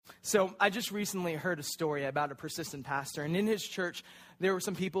So I just recently heard a story about a persistent pastor, and in his church, there were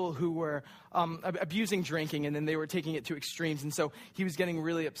some people who were abusing drinking, and then they were taking it to extremes, and so he was getting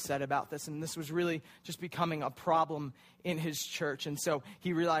really upset about this, and this was really just becoming a problem in his church, and so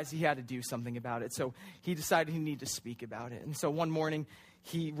he realized he had to do something about it, so he decided he needed to speak about it, and so one morning,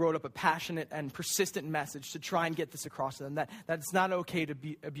 he wrote up a passionate and persistent message to try and get this across to them, that it's not okay to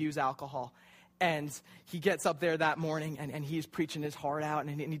abuse alcohol. And he gets up there that morning, and he's preaching his heart out,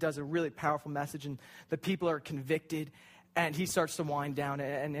 and he does a really powerful message, and the people are convicted, and he starts to wind down,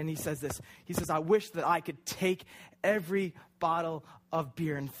 and he says this. He says, I wish that I could take every bottle of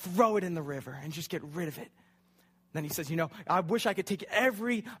beer and throw it in the river and just get rid of it. Then he says, I wish I could take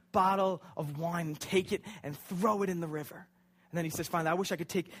every bottle of wine and take it and throw it in the river. And then he says, finally, I wish I could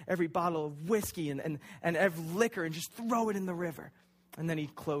take every bottle of whiskey and every liquor and just throw it in the river. And then he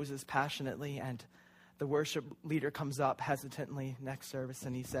closes passionately, and the worship leader comes up hesitantly next service,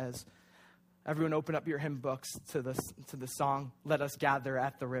 and he says, everyone open up your hymn books to the song, Let Us Gather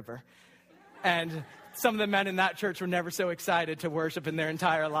at the River. And some of the men in that church were never so excited to worship in their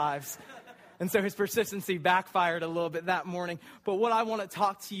entire lives. And so his persistency backfired a little bit that morning. But what I want to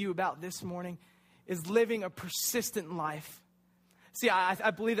talk to you about this morning is living a persistent life. See,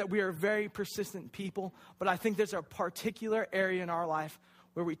 I believe that we are very persistent people, but I think there's a particular area in our life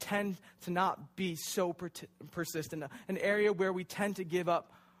where we tend to not be so persistent, an area where we tend to give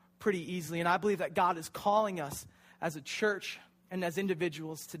up pretty easily. And I believe that God is calling us as a church and as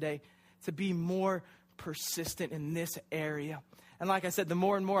individuals today to be more persistent in this area. And like I said, the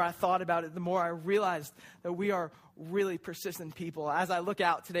more and more I thought about it, the more I realized that we are really persistent people. As I look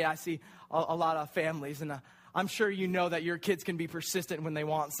out today, I see a lot of families, and I'm sure you know that your kids can be persistent when they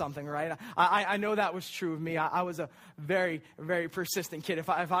want something, right? I know that was true of me. I was a very, very persistent kid. If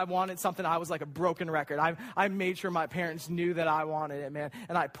I wanted something, I was like a broken record. I made sure my parents knew that I wanted it, man.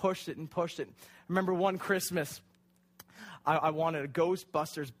 And I pushed it and pushed it. I remember one Christmas, I wanted a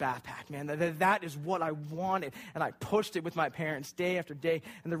Ghostbusters backpack, man. That is what I wanted. And I pushed it with my parents day after day.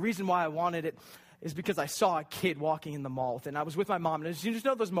 And the reason why I wanted it is because I saw a kid walking in the mall with it. And I was with my mom. And you just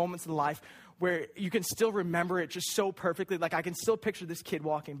know those moments in life where you can still remember it just so perfectly. Like I can still picture this kid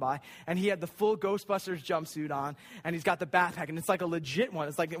walking by. And he had the full Ghostbusters jumpsuit on. And he's got the backpack. And it's like a legit one.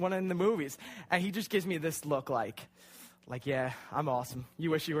 It's like one in the movies. And he just gives me this look like, yeah, I'm awesome.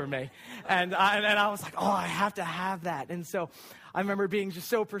 You wish you were me. And I was like, I have to have that. And so I remember being just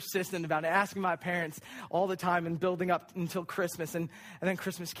so persistent about it, asking my parents all the time and building up until Christmas. And then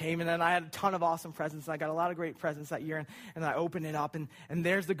Christmas came, and then I had a ton of awesome presents. And I got a lot of great presents that year. And I opened it up, and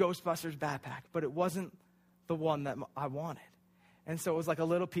there's the Ghostbusters backpack. But it wasn't the one that I wanted. And so it was like a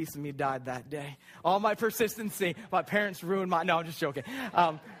little piece of me died that day. All my persistency, my parents ruined no, I'm just joking.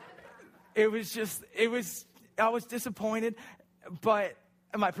 I was disappointed, but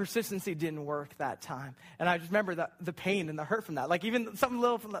my persistency didn't work that time. And I just remember the pain and the hurt from that. Like even something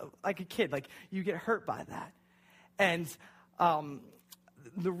little from like a kid, like you get hurt by that. And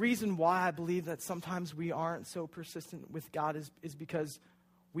the reason why I believe that sometimes we aren't so persistent with God is because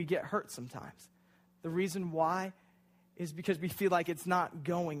we get hurt sometimes. The reason why is because we feel like it's not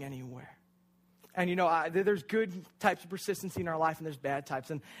going anywhere. And, there's good types of persistency in our life, and there's bad types.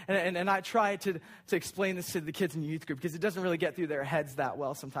 And I try to explain this to the kids in the youth group because it doesn't really get through their heads that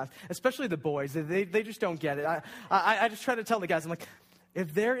well sometimes, especially the boys. They just don't get it. I just try to tell the guys, I'm like,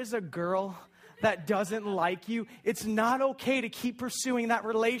 if there is a girl that doesn't like you, it's not okay to keep pursuing that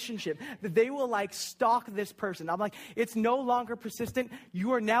relationship. That they will stalk this person. I'm like, it's no longer persistent.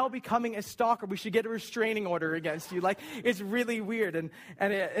 You are now becoming a stalker. We should get a restraining order against you. It's really weird. And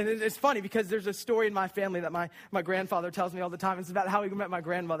it's funny because there's a story in my family that my grandfather tells me all the time. It's about how he met my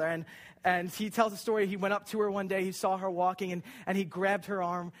grandmother. And he tells a story. He went up to her one day. He saw her walking and he grabbed her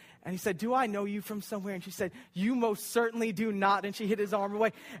arm. And he said, do I know you from somewhere? And she said, you most certainly do not. And she hit his arm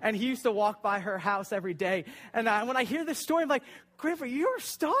away. And he used to walk by her house every day. And when I hear this story, I'm like, Grandpa, you're a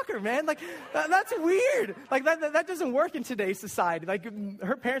stalker, man. That's weird. That doesn't work in today's society.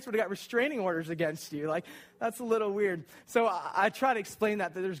 Her parents would have got restraining orders against you. That's a little weird. So I try to explain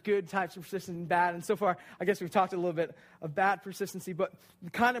that there's good types of persistence and bad. And so far, I guess we've talked a little bit of bad persistency. But the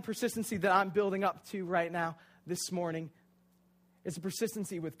kind of persistency that I'm building up to right now this morning is a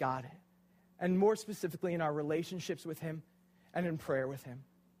persistency with God, and more specifically in our relationships with Him and in prayer with Him.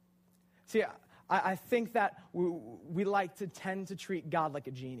 See, I think that we like to tend to treat God like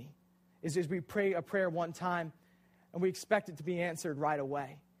a genie. Is we pray a prayer one time, and we expect it to be answered right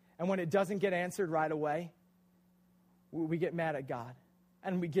away. And when it doesn't get answered right away, we get mad at God,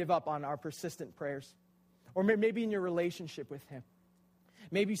 and we give up on our persistent prayers. Or maybe in your relationship with Him.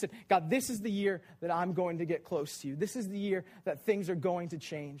 Maybe you said, God, this is the year that I'm going to get close to you. This is the year that things are going to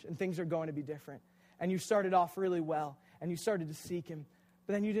change and things are going to be different. And you started off really well and you started to seek him,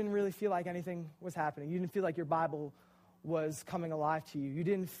 but then you didn't really feel like anything was happening. You didn't feel like your Bible was coming alive to you. You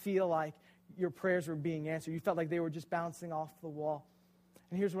didn't feel like your prayers were being answered. You felt like they were just bouncing off the wall.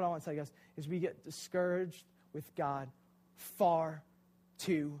 And here's what I want to tell you guys, is we get discouraged with God far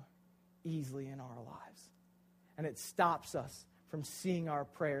too easily in our lives. And it stops us from seeing our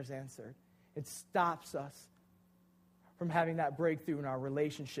prayers answered. It stops us from having that breakthrough in our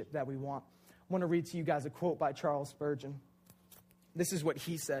relationship that we want. I want to read to you guys a quote by Charles Spurgeon. This is what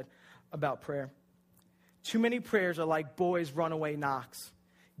he said about prayer. Too many prayers are like boys' runaway knocks,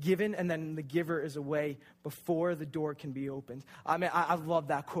 given and then the giver is away before the door can be opened. I mean, I love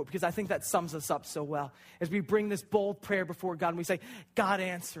that quote because I think that sums us up so well. As we bring this bold prayer before God and we say, God,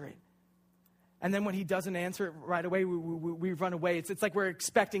 answer it. And then when he doesn't answer it right away, we run away. It's like we're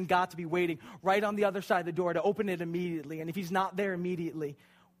expecting God to be waiting right on the other side of the door to open it immediately. And if he's not there immediately,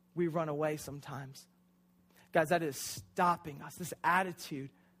 we run away sometimes. Guys, that is stopping us. This attitude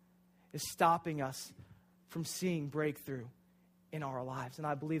is stopping us from seeing breakthrough in our lives. And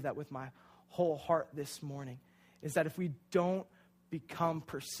I believe that with my whole heart this morning, is that if we don't become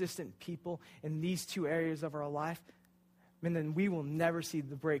persistent people in these two areas of our life, then we will never see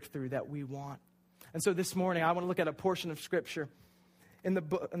the breakthrough that we want. And so this morning, I want to look at a portion of Scripture in the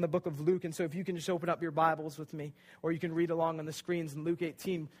book of Luke. And so if you can just open up your Bibles with me, or you can read along on the screens in Luke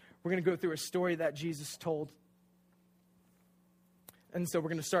 18, we're going to go through a story that Jesus told. And so we're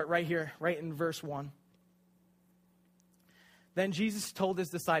going to start right here, right in verse 1. Then Jesus told his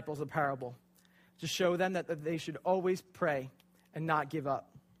disciples a parable to show them that they should always pray and not give up.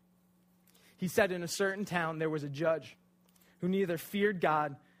 He said, in a certain town there was a judge who neither feared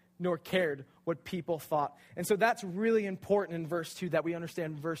God nor cared what people thought. And so that's really important in verse 2, that we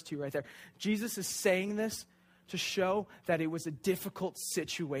understand verse 2 right there. Jesus is saying this to show that it was a difficult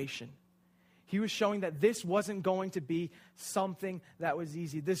situation. He was showing that this wasn't going to be something that was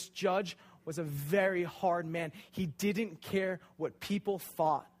easy. This judge was a very hard man. He didn't care what people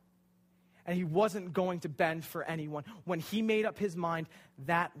thought. And he wasn't going to bend for anyone. When he made up his mind,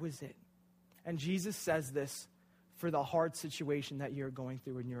 that was it. And Jesus says this for the hard situation that you're going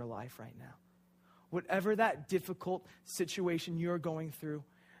through in your life right now. Whatever that difficult situation you're going through,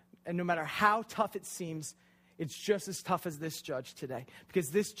 and no matter how tough it seems, it's just as tough as this judge today. Because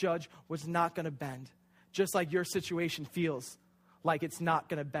this judge was not going to bend. Just like your situation feels like it's not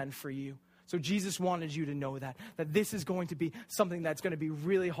going to bend for you. So Jesus wanted you to know that this is going to be something that's going to be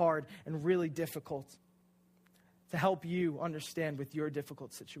really hard and really difficult to help you understand with your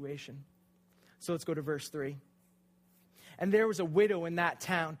difficult situation. So let's go to verse 3. And there was a widow in that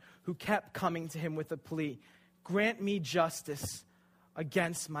town who kept coming to him with a plea, grant me justice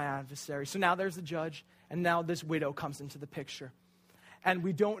against my adversary. So now there's a judge, and now this widow comes into the picture. And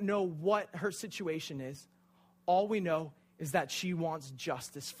we don't know what her situation is. All we know is that she wants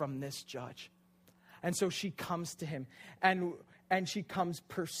justice from this judge. And so she comes to him, and she comes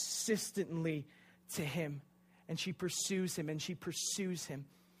persistently to him, and she pursues him, and she pursues him.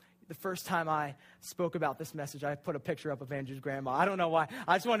 The first time I spoke about this message, I put a picture up of Andrew's grandma. I don't know why.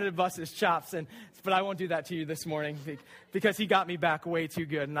 I just wanted to bust his chops, but I won't do that to you this morning because he got me back way too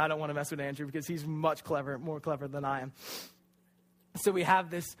good, and I don't want to mess with Andrew because he's more clever than I am. So we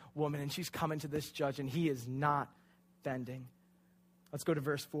have this woman, and she's coming to this judge, and he is not bending. Let's go to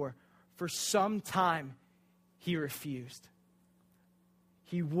verse 4. For some time, he refused.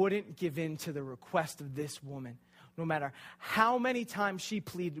 He wouldn't give in to the request of this woman. No matter how many times she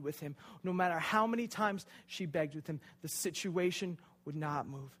pleaded with him, no matter how many times she begged with him, the situation would not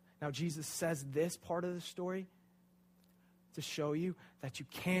move. Now, Jesus says this part of the story to show you that you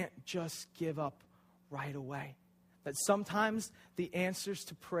can't just give up right away. That sometimes the answers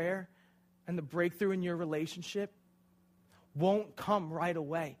to prayer and the breakthrough in your relationship won't come right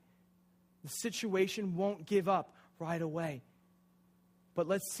away. The situation won't give up right away. But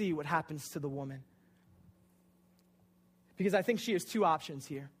let's see what happens to the woman. Because I think she has two options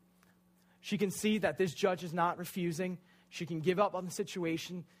here. She can see that this judge is not refusing. She can give up on the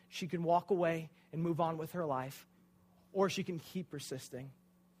situation. She can walk away and move on with her life. Or she can keep persisting.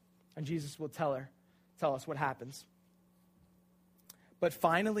 And Jesus will tell us what happens. But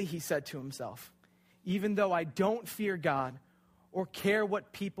finally he said to himself, even though I don't fear God or care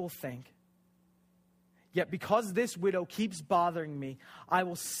what people think, yet because this widow keeps bothering me, I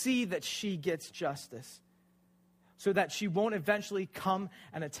will see that she gets justice, so that she won't eventually come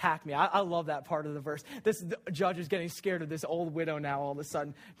and attack me. I love that part of the verse. This judge is getting scared of this old widow now all of a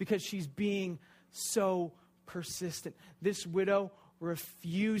sudden because she's being so persistent. This widow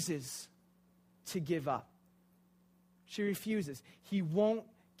refuses to give up. She refuses. He won't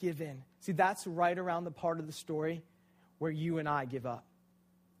give in. See, that's right around the part of the story where you and I give up.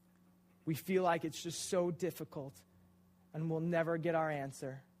 We feel like it's just so difficult and we'll never get our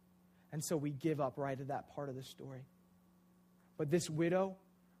answer. And so we give up right at that part of the story. But this widow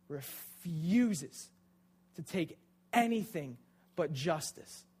refuses to take anything but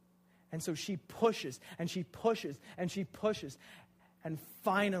justice. And so she pushes and she pushes and she pushes. And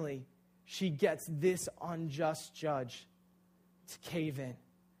finally, she gets this unjust judge to cave in.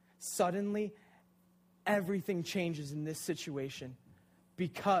 Suddenly, everything changes in this situation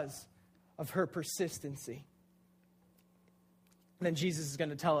because of her persistency. And then Jesus is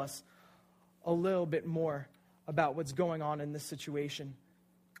going to tell us a little bit more about what's going on in this situation.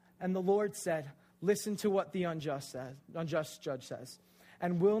 And the Lord said, listen to what the unjust judge says.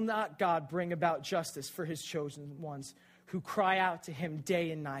 And will not God bring about justice for his chosen ones who cry out to him day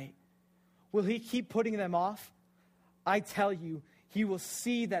and night? Will he keep putting them off? I tell you, he will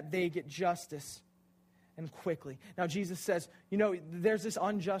see that they get justice, and quickly. Now Jesus says, there's this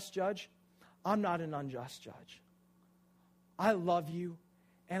unjust judge. I'm not an unjust judge. I love you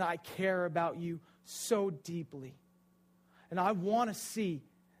and I care about you so deeply. And I want to see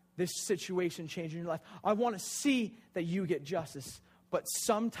this situation change in your life. I want to see that you get justice. But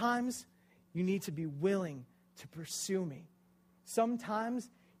sometimes you need to be willing to pursue me. Sometimes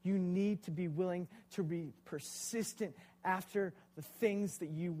you need to be willing to be persistent after the things that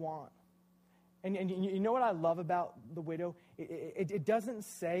you want. And you know what I love about the widow? It doesn't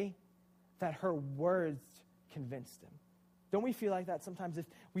say that her words convinced him. Don't we feel like that sometimes? If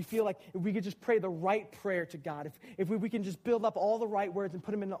we feel like if we could just pray the right prayer to God, if we can just build up all the right words and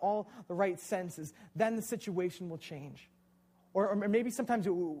put them in all the right senses, then the situation will change. Or maybe sometimes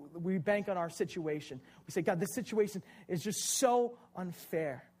we bank on our situation. We say, God, this situation is just so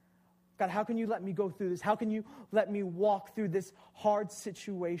unfair. God, how can you let me go through this? How can you let me walk through this hard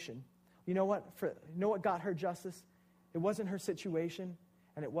situation? You know what? You know what got her justice? It wasn't her situation,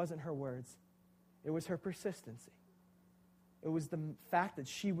 and it wasn't her words. It was her persistency. It was the fact that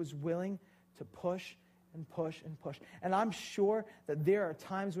she was willing to push and push and push. And I'm sure that there are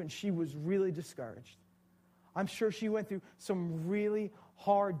times when she was really discouraged. I'm sure she went through some really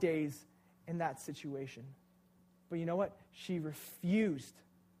hard days in that situation. But you know what? She refused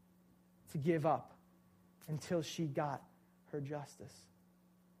to give up until she got her justice.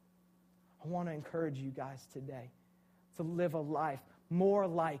 I want to encourage you guys today to live a life more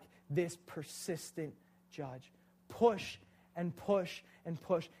like this persistent judge. Push and push and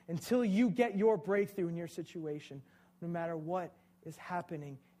push until you get your breakthrough in your situation, no matter what is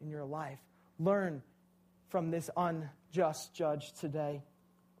happening in your life. Learn from this unjust judge today.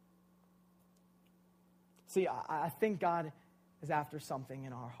 See, I think God is after something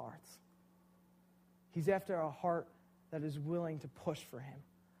in our hearts. He's after a heart that is willing to push for him.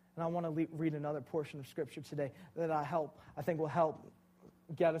 And I want to read another portion of Scripture today that I think will help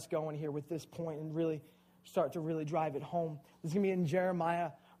get us going here with this point and really start to really drive it home. This is going to be in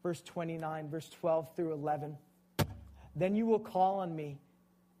Jeremiah, verse 29, verse 12 through 11. Then you will call on me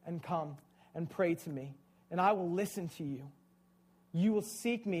and come and pray to me, and I will listen to you. You will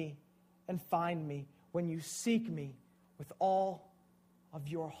seek me and find me when you seek me with all of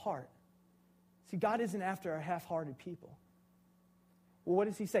your heart. See, God isn't after a half-hearted people. Well, what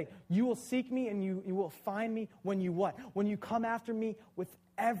does he say? You will seek me and you will find me when you what? When you come after me with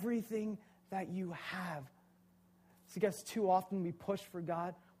everything that you have. See, guys, too often we push for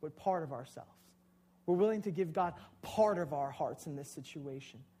God with part of ourselves. We're willing to give God part of our hearts in this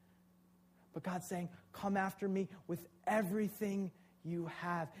situation. But God's saying, come after me with everything you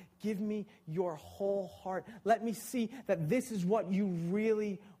have. Give me your whole heart. Let me see that this is what you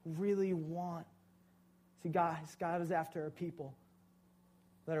really, really want. See, guys, God is after a people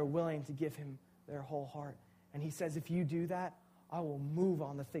that are willing to give him their whole heart. And he says, if you do that, I will move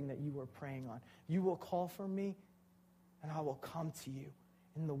on the thing that you were praying on. You will call for me, and I will come to you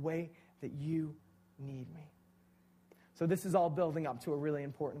in the way that you need me. So this is all building up to a really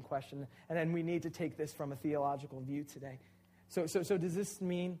important question, and then we need to take this from a theological view today. So does this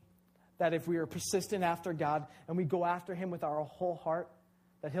mean that if we are persistent after God and we go after him with our whole heart,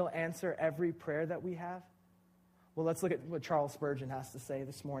 that he'll answer every prayer that we have? Well, let's look at what Charles Spurgeon has to say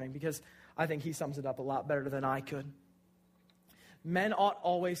this morning, because I think he sums it up a lot better than I could. Men ought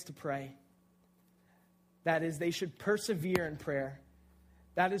always to pray. That is, they should persevere in prayer.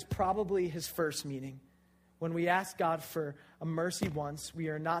 That is probably his first meaning. When we ask God for a mercy once, we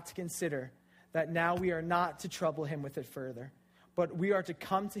are not to consider that now we are not to trouble him with it further, but we are to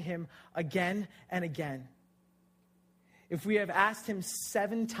come to him again and again. If we have asked him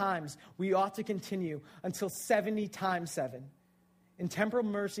 7 times, we ought to continue until 70 times 7. In temporal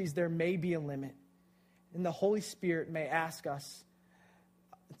mercies, there may be a limit, and the Holy Spirit may ask us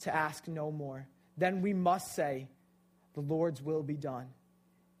to ask no more. Then we must say, the Lord's will be done.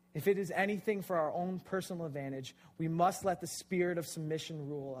 If it is anything for our own personal advantage, we must let the spirit of submission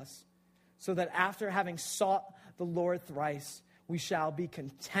rule us, so that after having sought the Lord thrice, we shall be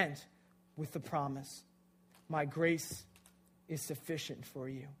content with the promise, my grace is sufficient for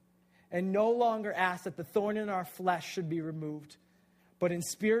you. And no longer ask that the thorn in our flesh should be removed, but in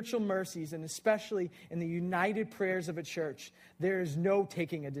spiritual mercies, and especially in the united prayers of a church, there is no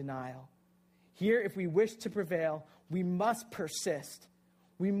taking a denial. Here, if we wish to prevail, we must persist.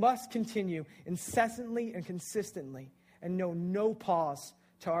 We must continue incessantly and consistently and know no pause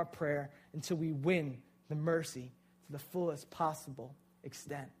to our prayer until we win the mercy to the fullest possible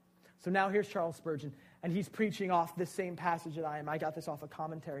extent. So now here's Charles Spurgeon, and he's preaching off this same passage that I am. I got this off a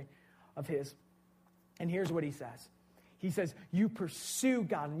commentary of his. And here's what he says. He says, you pursue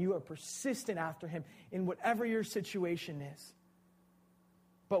God and you are persistent after him in whatever your situation is.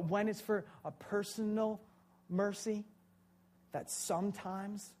 But when it's for a personal mercy, that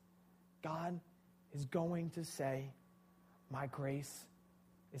sometimes God is going to say, my grace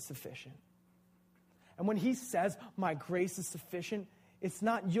is sufficient. And when he says, my grace is sufficient, it's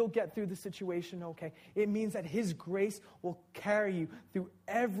not you'll get through the situation okay. It means that his grace will carry you through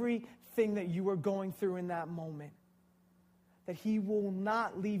everything that you are going through in that moment. That he will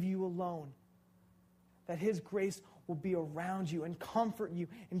not leave you alone. That his grace will be around you and comfort you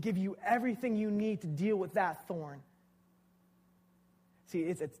and give you everything you need to deal with that thorn.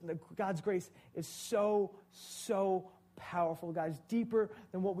 See, God's grace is so powerful, guys. Deeper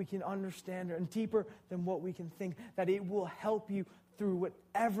than what we can understand and deeper than what we can think. That it will help you through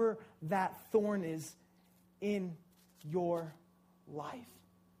whatever that thorn is in your life.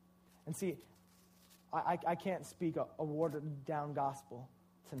 And see, I can't speak a watered-down gospel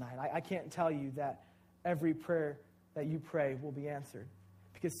tonight. I can't tell you that every prayer that you pray will be answered.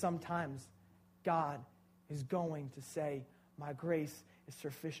 Because sometimes God is going to say, my grace is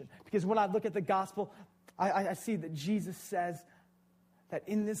sufficient. Because when I look at the gospel, I see that Jesus says that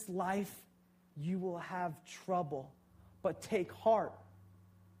in this life you will have trouble, but take heart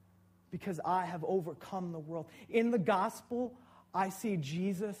because I have overcome the world. In the gospel, I see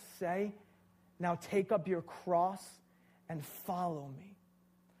Jesus say, now take up your cross and follow me.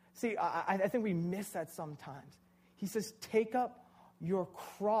 See, I think we miss that sometimes. He says, take up your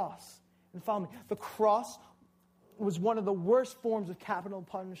cross and follow me. The cross was one of the worst forms of capital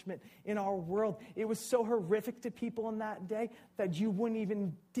punishment in our world. It was so horrific to people in that day that you wouldn't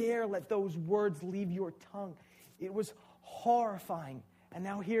even dare let those words leave your tongue. It was horrifying. And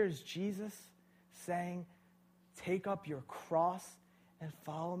now here's Jesus saying, take up your cross and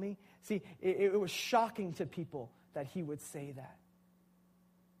follow me. See, it was shocking to people that he would say that.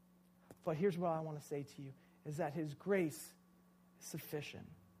 But here's what I want to say to you, is that his grace is sufficient.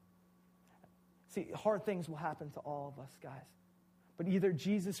 See, hard things will happen to all of us, guys. But either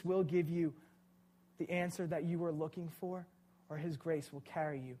Jesus will give you the answer that you were looking for, or his grace will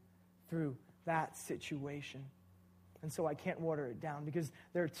carry you through that situation. And so I can't water it down, because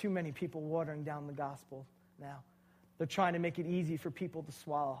there are too many people watering down the gospel now. They're trying to make it easy for people to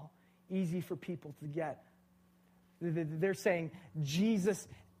swallow, easy for people to get. They're saying Jesus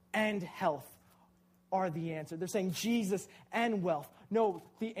and health are the answer. They're saying Jesus and wealth. No,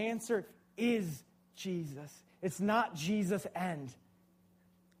 the answer is Jesus. It's not Jesus and.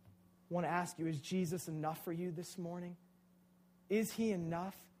 I want to ask you, is Jesus enough for you this morning? Is he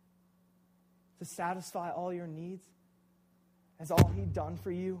enough to satisfy all your needs? Has all he done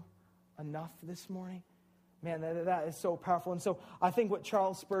for you enough this morning? Man, that is so powerful. And so I think what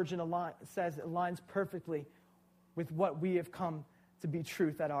Charles Spurgeon says aligns perfectly with what we have come to be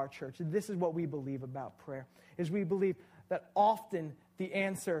truth at our church. And this is what we believe about prayer, is we believe that often the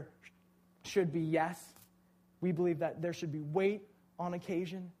answer should be yes. We believe that there should be wait on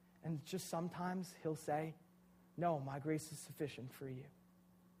occasion, and just sometimes he'll say, no, my grace is sufficient for you.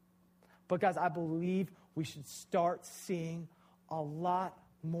 But guys, I believe we should start seeing a lot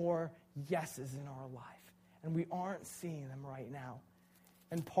more yeses in our life. And we aren't seeing them right now.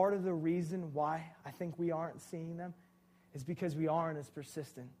 And part of the reason why I think we aren't seeing them is because we aren't as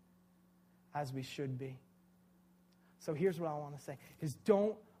persistent as we should be. So here's what I want to say, is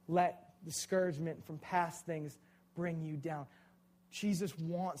don't let discouragement from past things bring you down. Jesus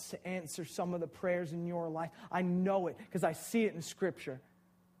wants to answer some of the prayers in your life. I know it because I see it in Scripture.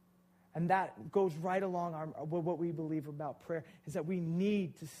 And that goes right along what we believe about prayer, is that we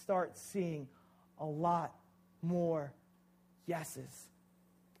need to start seeing a lot more yeses.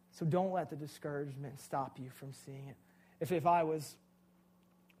 So don't let the discouragement stop you from seeing it. If I was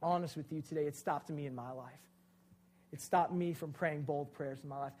honest with you today, it stopped me in my life. It stopped me from praying bold prayers in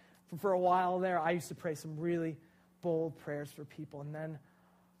my life. For a while there, I used to pray some really bold prayers for people, and then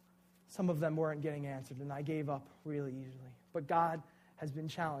some of them weren't getting answered, and I gave up really easily. But God has been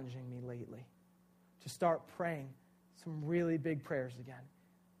challenging me lately to start praying some really big prayers again.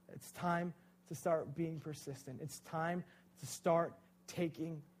 It's time to start being persistent. It's time to start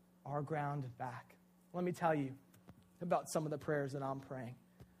taking our ground back. Let me tell you about some of the prayers that I'm praying.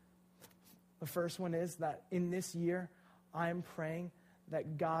 The first one is that in this year, I'm praying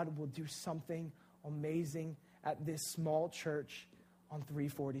that God will do something amazing at this small church on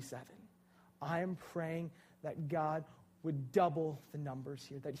 347. I am praying that God would double the numbers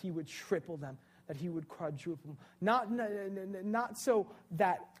here, that he would triple them, that he would quadruple them. Not so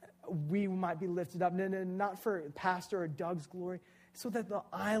that we might be lifted up, not for Pastor or Doug's glory, so that the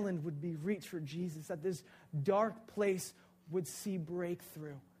island would be reached for Jesus, that this dark place would see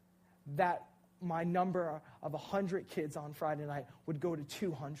breakthrough, that my number of 100 kids on Friday night would go to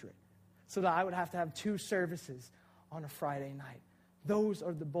 200, so that I would have to have 2 services on a Friday night. Those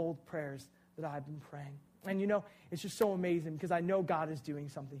are the bold prayers that I've been praying. And you know, it's just so amazing because I know God is doing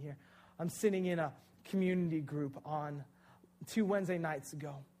something here. I'm sitting in a community group on 2 Wednesday nights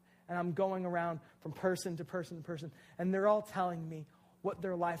ago, and I'm going around from person to person to person, and they're all telling me what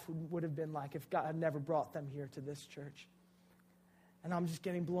their life would have been like if God had never brought them here to this church. And I'm just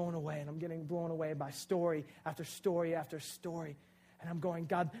getting blown away, and I'm getting blown away by story after story after story. And I'm going,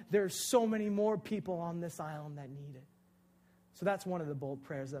 God, there's so many more people on this island that need it. So that's one of the bold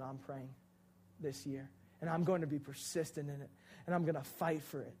prayers that I'm praying this year. And I'm going to be persistent in it, and I'm going to fight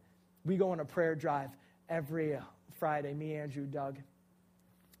for it. We go on a prayer drive every Friday, me, Andrew, Doug.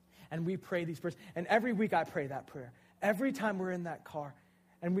 And we pray these prayers. And every week I pray that prayer. Every time we're in that car.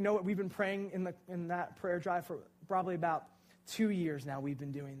 And we know what we've been praying in that prayer drive for probably about 2 years now. We've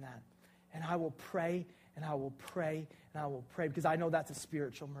been doing that. And I will pray, and I will pray, and I will pray, because I know that's a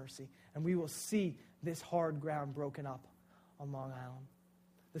spiritual mercy. And we will see this hard ground broken up on Long Island.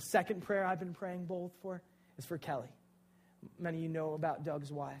 The second prayer I've been praying bold for is for Kelly. Many of you know about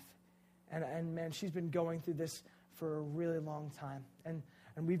Doug's wife. And man, she's been going through this for a really long time. And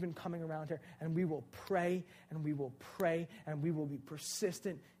we've been coming around here, and we will pray, and we will pray, and we will be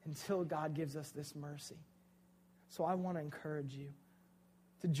persistent until God gives us this mercy. So I want to encourage you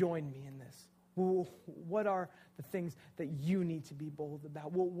to join me in this. What are the things that you need to be bold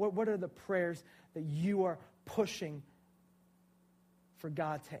about? What are the prayers that you are pushing for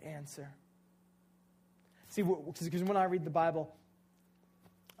God to answer? See, because when I read the Bible,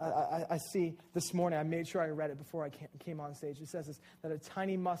 I see this morning, I made sure I read it before I came on stage. It says this, that a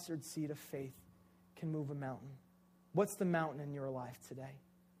tiny mustard seed of faith can move a mountain. What's the mountain in your life today?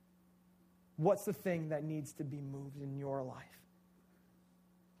 What's the thing that needs to be moved in your life?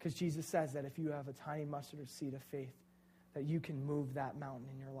 Because Jesus says that if you have a tiny mustard seed of faith, that you can move that mountain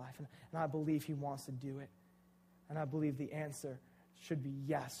in your life. And I believe he wants to do it. And I believe the answer should be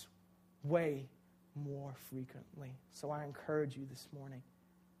yes, way more frequently. So I encourage you this morning,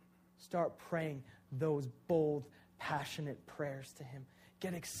 start praying those bold, passionate prayers to him.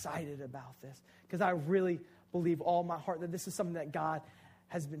 Get excited about this, because I really believe all my heart that this is something that God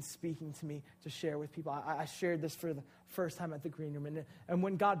has been speaking to me to share with people. I shared this for the first time at the Green Room, and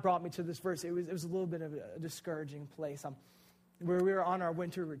when God brought me to this verse, it was a little bit of a discouraging place. Where we were on our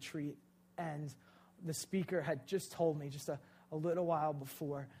winter retreat, and the speaker had just told me just a little while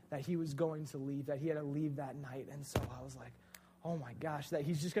before that he was going to leave, that he had to leave that night. And so I was like, oh my gosh, that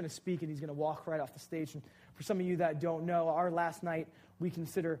he's just going to speak and he's going to walk right off the stage. And for some of you that don't know, our last night we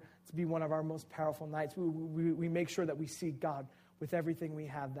consider to be one of our most powerful nights. We make sure that we seek God with everything we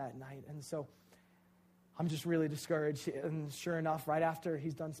have that night. And so I'm just really discouraged. And sure enough, right after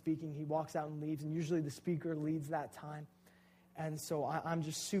he's done speaking, he walks out and leaves. And usually the speaker leads that time. And so I'm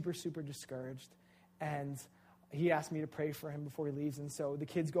just super, super discouraged. And he asked me to pray for him before he leaves. And so the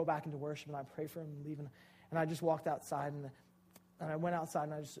kids go back into worship, and I pray for him and leave. And I just walked outside, and I went outside,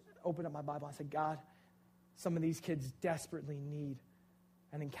 and I just opened up my Bible. I said, God, some of these kids desperately need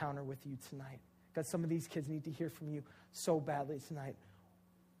an encounter with you tonight. God, some of these kids need to hear from you so badly tonight.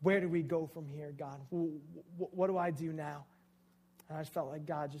 Where do we go from here, God? What do I do now? And I just felt like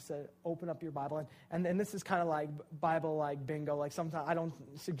God just said, open up your Bible. And this is kind of like Bible, like bingo. Like sometimes I don't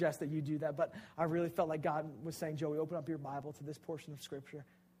suggest that you do that, but I really felt like God was saying, Joey, open up your Bible to this portion of Scripture.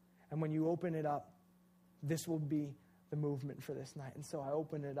 And when you open it up, this will be the movement for this night. And so I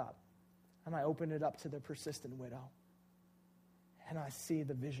opened it up. And I opened it up to the persistent widow. And I see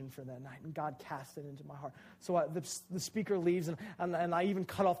the vision for that night. And God cast it into my heart. So the speaker leaves, and I even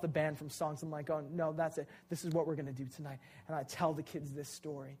cut off the band from songs. I'm like, oh, no, that's it. This is what we're going to do tonight. And I tell the kids this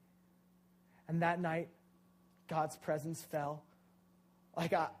story. And that night, God's presence fell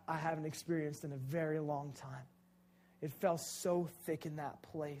like I haven't experienced in a very long time. It fell so thick in that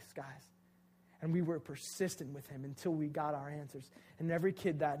place, guys. And we were persistent with him until we got our answers. And every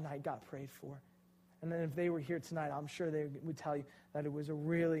kid that night got prayed for. And then if they were here tonight, I'm sure they would tell you that it was a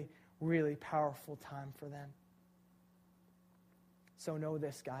really, really powerful time for them. So know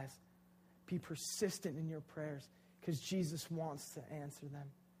this, guys. Be persistent in your prayers because Jesus wants to answer them.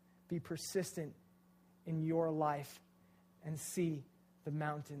 Be persistent in your life and see the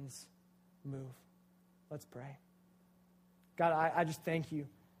mountains move. Let's pray. God, I just thank you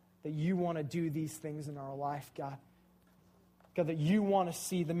that you want to do these things in our life, God. God, that you want to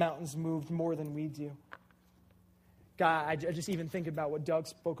see the mountains moved more than we do. God, I just even think about what Doug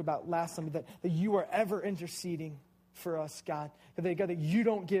spoke about last time, that you are ever interceding for us, God. God, that you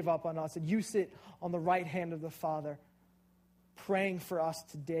don't give up on us, that you sit on the right hand of the Father, praying for us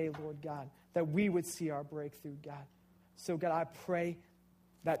today, Lord God, that we would see our breakthrough, God. So, God, I pray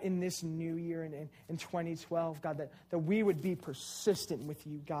that in this new year, in 2012, God, that we would be persistent with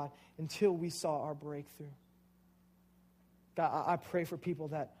you, God, until we saw our breakthrough. God, I pray for people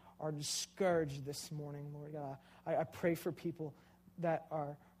that are discouraged this morning, Lord God. I pray for people that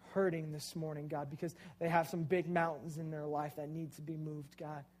are hurting this morning, God, because they have some big mountains in their life that need to be moved,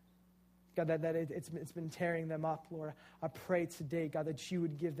 God. God, that it's been tearing them up, Lord. I pray today, God, that you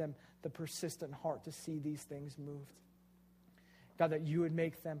would give them the persistent heart to see these things moved. God, that you would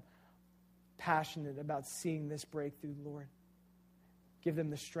make them passionate about seeing this breakthrough, Lord. Give them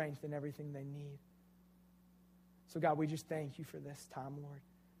the strength and everything they need. So, God, we just thank you for this time, Lord.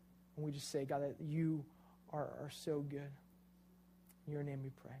 And we just say, God, that you are so good. In your name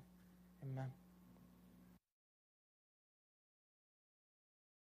we pray. Amen.